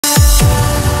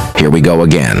Here we go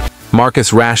again.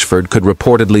 Marcus Rashford could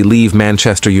reportedly leave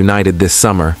Manchester United this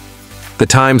summer. The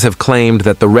Times have claimed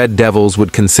that the Red Devils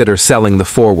would consider selling the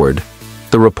forward.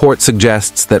 The report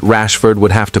suggests that Rashford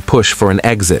would have to push for an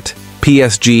exit.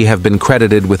 PSG have been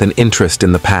credited with an interest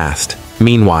in the past.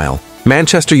 Meanwhile,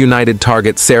 Manchester United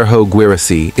target Sergio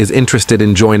Guirassy is interested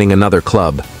in joining another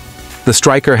club. The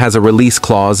striker has a release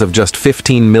clause of just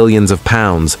 £15 million,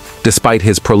 despite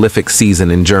his prolific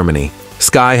season in Germany.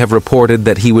 Sky have reported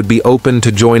that he would be open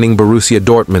to joining Borussia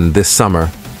Dortmund this summer.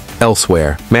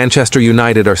 Elsewhere, Manchester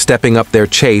United are stepping up their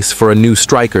chase for a new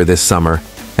striker this summer,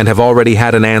 and have already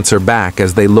had an answer back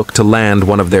as they look to land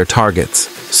one of their targets.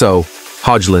 So,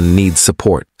 Højlund needs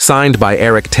support. Signed by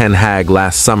Erik ten Hag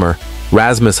last summer,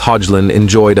 Rasmus Højlund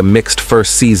enjoyed a mixed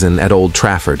first season at Old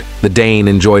Trafford. The Dane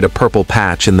enjoyed a purple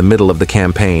patch in the middle of the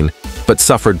campaign, but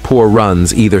suffered poor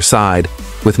runs either side,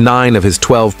 with 9 of his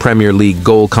 12 Premier League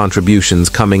goal contributions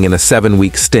coming in a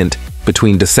 7-week stint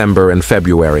between December and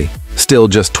February. Still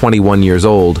just 21 years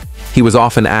old, he was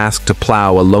often asked to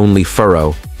plow a lonely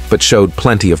furrow, but showed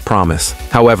plenty of promise.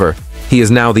 However, he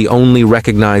is now the only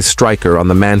recognized striker on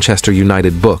the Manchester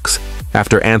United books,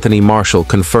 after Anthony Martial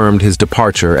confirmed his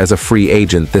departure as a free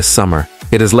agent this summer.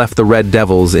 It has left the Red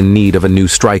Devils in need of a new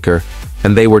striker,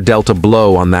 and they were dealt a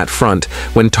blow on that front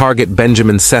when target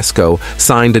Benjamin Sesko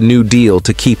signed a new deal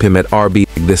to keep him at RB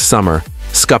this summer,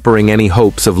 scuppering any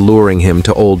hopes of luring him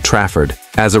to Old Trafford.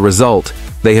 As a result,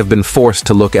 they have been forced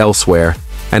to look elsewhere,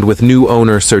 and with new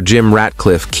owner Sir Jim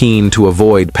Ratcliffe keen to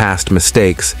avoid past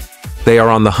mistakes, they are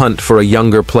on the hunt for a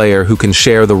younger player who can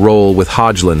share the role with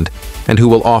Højlund and who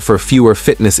will offer fewer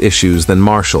fitness issues than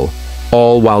Martial,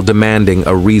 all while demanding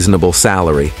a reasonable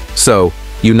salary. So,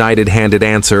 United handed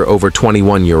answer over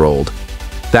 21-year-old.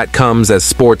 That comes as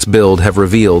Sports Bild have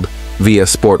revealed, via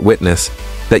Sport Witness,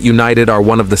 that United are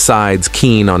one of the sides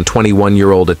keen on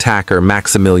 21-year-old attacker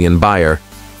Maximilian Beier,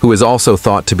 who is also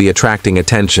thought to be attracting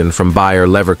attention from Bayer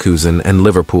Leverkusen and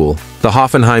Liverpool. The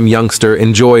Hoffenheim youngster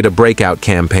enjoyed a breakout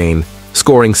campaign,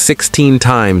 scoring 16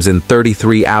 times in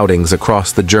 33 outings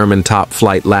across the German top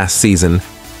flight last season,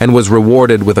 and was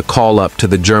rewarded with a call-up to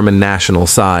the German national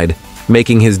side,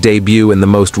 making his debut in the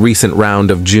most recent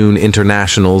round of June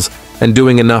internationals and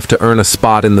doing enough to earn a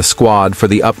spot in the squad for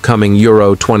the upcoming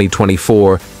Euro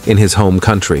 2024 in his home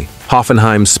country.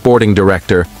 Hoffenheim's sporting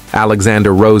director,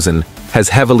 Alexander Rosen, has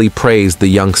heavily praised the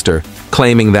youngster,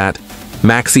 claiming that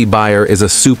Maxi Beier is a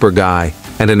super guy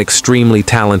and an extremely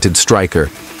talented striker.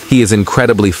 He is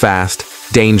incredibly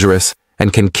fast, dangerous,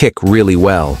 and can kick really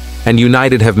well. And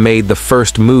United have made the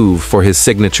first move for his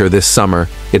signature this summer,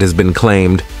 it has been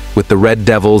claimed, with the Red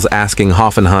Devils asking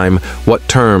Hoffenheim what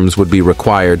terms would be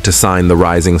required to sign the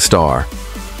rising star.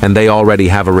 And they already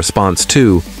have a response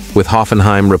too, with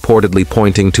Hoffenheim reportedly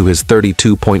pointing to his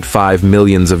 €32.5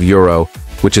 million,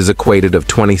 which is equated of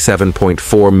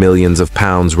 £27.4 million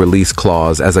release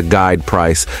clause as a guide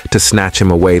price to snatch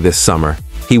him away this summer.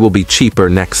 He will be cheaper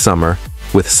next summer,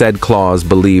 with said clause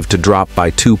believed to drop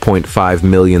by €2.5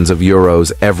 million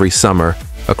every summer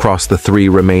across the 3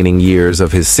 remaining years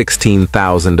of his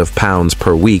 £16,000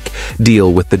 per week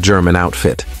deal with the German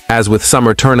outfit. As with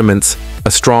summer tournaments,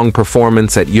 a strong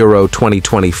performance at Euro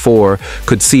 2024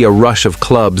 could see a rush of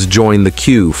clubs join the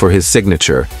queue for his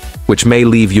signature, which may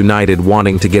leave United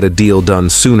wanting to get a deal done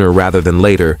sooner rather than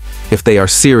later if they are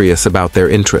serious about their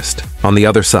interest. On the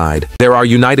other side, there are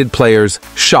United players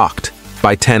shocked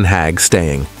by Ten Hag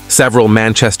staying. Several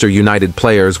Manchester United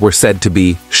players were said to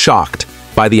be shocked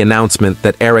by the announcement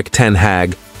that Erik ten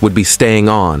Hag would be staying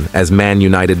on as Man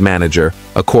United manager,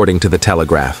 according to The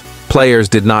Telegraph. Players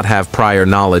did not have prior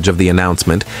knowledge of the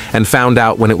announcement and found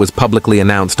out when it was publicly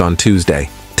announced on Tuesday.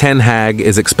 Ten Hag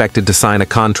is expected to sign a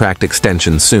contract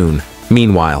extension soon.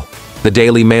 Meanwhile, the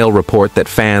Daily Mail report that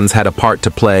fans had a part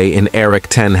to play in Erik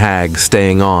ten Hag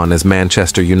staying on as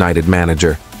Manchester United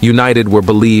manager. United were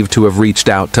believed to have reached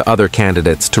out to other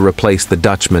candidates to replace the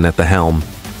Dutchman at the helm.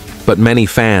 But many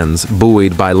fans,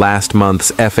 buoyed by last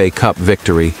month's FA Cup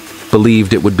victory,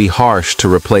 believed it would be harsh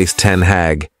to replace Ten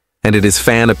Hag, and it is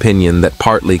fan opinion that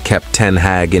partly kept Ten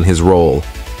Hag in his role.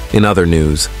 In other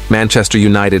news, Manchester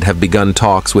United have begun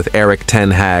talks with Erik ten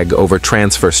Hag over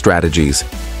transfer strategies,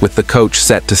 with the coach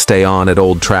set to stay on at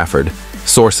Old Trafford.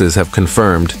 Sources have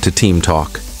confirmed to Team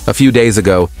Talk. A few days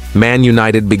ago, Man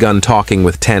United begun talking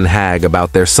with Ten Hag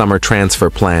about their summer transfer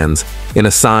plans, in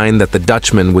a sign that the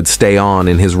Dutchman would stay on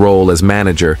in his role as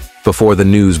manager before the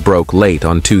news broke late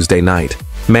on Tuesday night.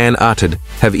 Man United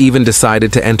have even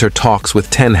decided to enter talks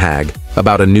with Ten Hag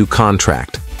about a new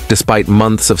contract, despite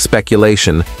months of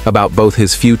speculation about both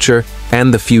his future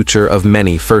and the future of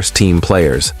many first-team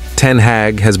players. Ten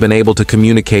Hag has been able to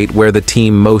communicate where the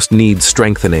team most needs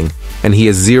strengthening, and he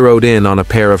has zeroed in on a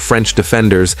pair of French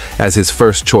defenders as his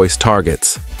first-choice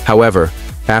targets. However,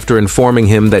 after informing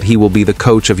him that he will be the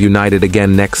coach of United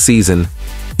again next season,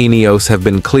 Ineos have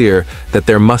been clear that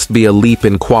there must be a leap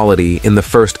in quality in the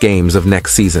first games of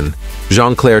next season.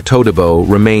 Jean-Claire Todibo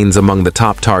remains among the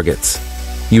top targets.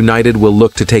 United will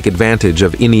look to take advantage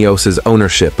of Ineos's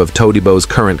ownership of Todibo's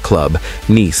current club,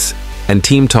 Nice, and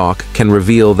Team Talk can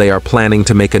reveal they are planning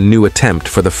to make a new attempt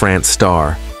for the France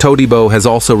star. Todibo has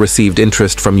also received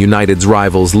interest from United's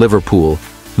rivals Liverpool,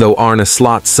 though Arne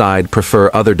Slot's side prefer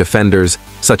other defenders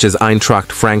such as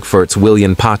Eintracht Frankfurt's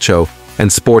Willian Pacho and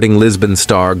Sporting Lisbon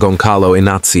star Goncalo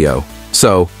Inacio.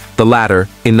 So, the latter,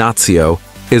 Inacio,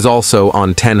 is also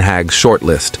on Ten Hag's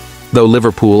shortlist, though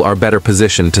Liverpool are better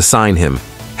positioned to sign him,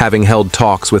 having held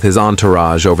talks with his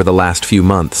entourage over the last few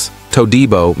months.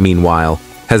 Todibo, meanwhile,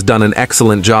 has done an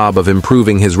excellent job of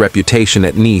improving his reputation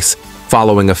at Nice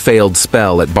following a failed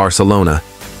spell at Barcelona,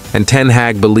 and Ten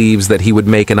Hag believes that he would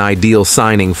make an ideal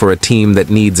signing for a team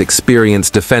that needs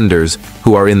experienced defenders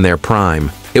who are in their prime.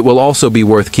 It will also be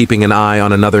worth keeping an eye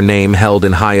on another name held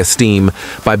in high esteem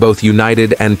by both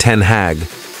United and Ten Hag,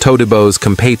 Todibo's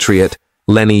compatriot,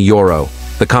 Leny Yoro.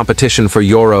 The competition for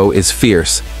Yoro is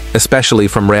fierce, especially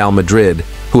from Real Madrid,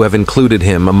 who have included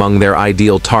him among their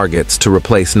ideal targets to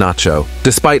replace Nacho.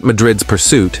 Despite Madrid's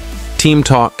pursuit, Team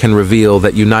Talk can reveal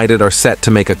that United are set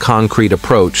to make a concrete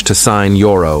approach to sign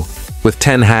Yoro, with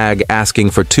Ten Hag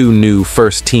asking for 2 new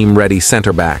first-team-ready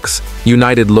centre-backs.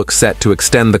 United looks set to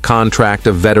extend the contract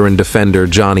of veteran defender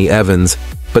Johnny Evans,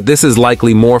 but this is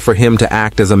likely more for him to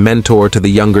act as a mentor to the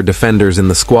younger defenders in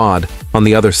the squad. On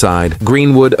the other side,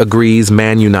 Greenwood agrees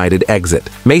Man United exit.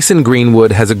 Mason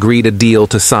Greenwood has agreed a deal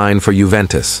to sign for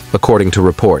Juventus, according to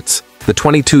reports. The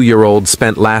 22-year-old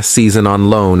spent last season on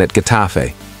loan at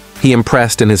Getafe. He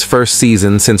impressed in his first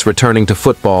season since returning to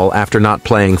football after not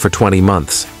playing for 20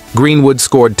 months. Greenwood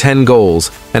scored 10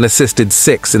 goals and assisted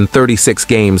 6 in 36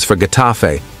 games for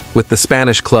Getafe, with the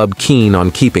Spanish club keen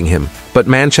on keeping him. But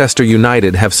Manchester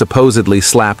United have supposedly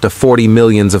slapped a £40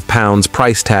 million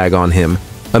price tag on him,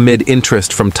 amid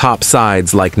interest from top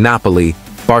sides like Napoli,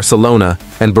 Barcelona,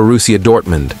 and Borussia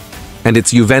Dortmund. And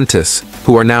it's Juventus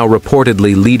who are now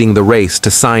reportedly leading the race to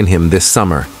sign him this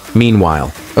summer.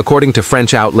 Meanwhile, according to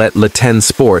French outlet Le Ten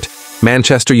Sport,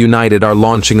 Manchester United are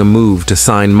launching a move to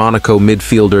sign Monaco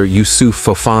midfielder Youssouf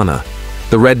Fofana.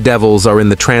 The Red Devils are in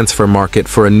the transfer market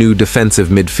for a new defensive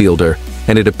midfielder,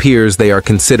 and it appears they are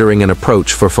considering an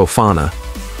approach for Fofana.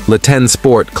 Le Ten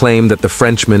Sport claim that the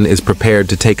Frenchman is prepared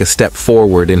to take a step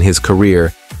forward in his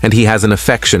career, and he has an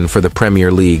affection for the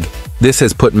Premier League. This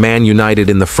has put Man United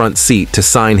in the front seat to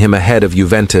sign him ahead of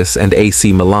Juventus and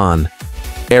AC Milan.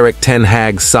 Erik Ten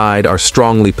Hag's side are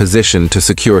strongly positioned to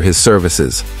secure his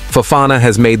services. Fofana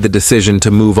has made the decision to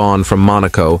move on from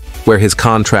Monaco, where his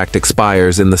contract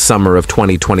expires in the summer of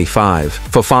 2025.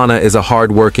 Fofana is a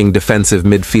hard-working defensive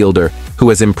midfielder who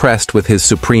has impressed with his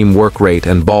supreme work rate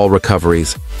and ball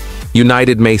recoveries.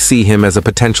 United may see him as a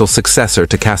potential successor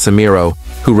to Casemiro,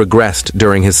 who regressed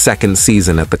during his second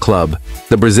season at the club.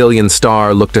 The Brazilian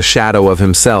star looked a shadow of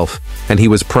himself, and he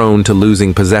was prone to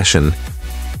losing possession.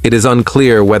 It is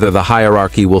unclear whether the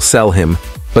hierarchy will sell him,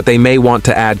 but they may want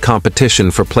to add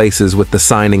competition for places with the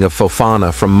signing of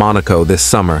Fofana from Monaco this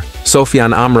summer.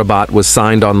 Sofiane Amrabat was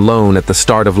signed on loan at the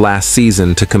start of last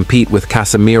season to compete with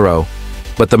Casemiro,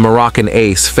 but the Moroccan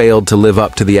ace failed to live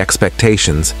up to the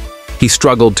expectations. He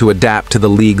struggled to adapt to the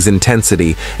league's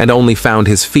intensity and only found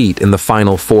his feet in the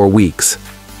final 4 weeks.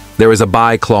 There is a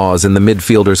buy clause in the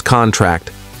midfielder's contract,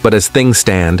 but as things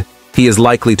stand, he is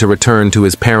likely to return to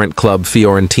his parent club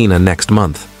Fiorentina next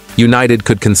month. United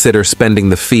could consider spending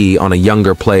the fee on a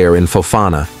younger player in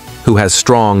Fofana, who has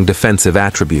strong defensive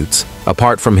attributes.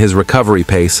 Apart from his recovery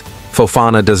pace,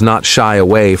 Fofana does not shy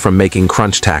away from making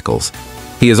crunch tackles.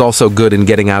 He is also good in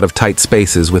getting out of tight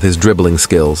spaces with his dribbling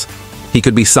skills. He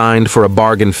could be signed for a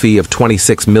bargain fee of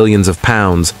 £26 million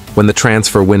when the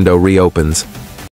transfer window reopens.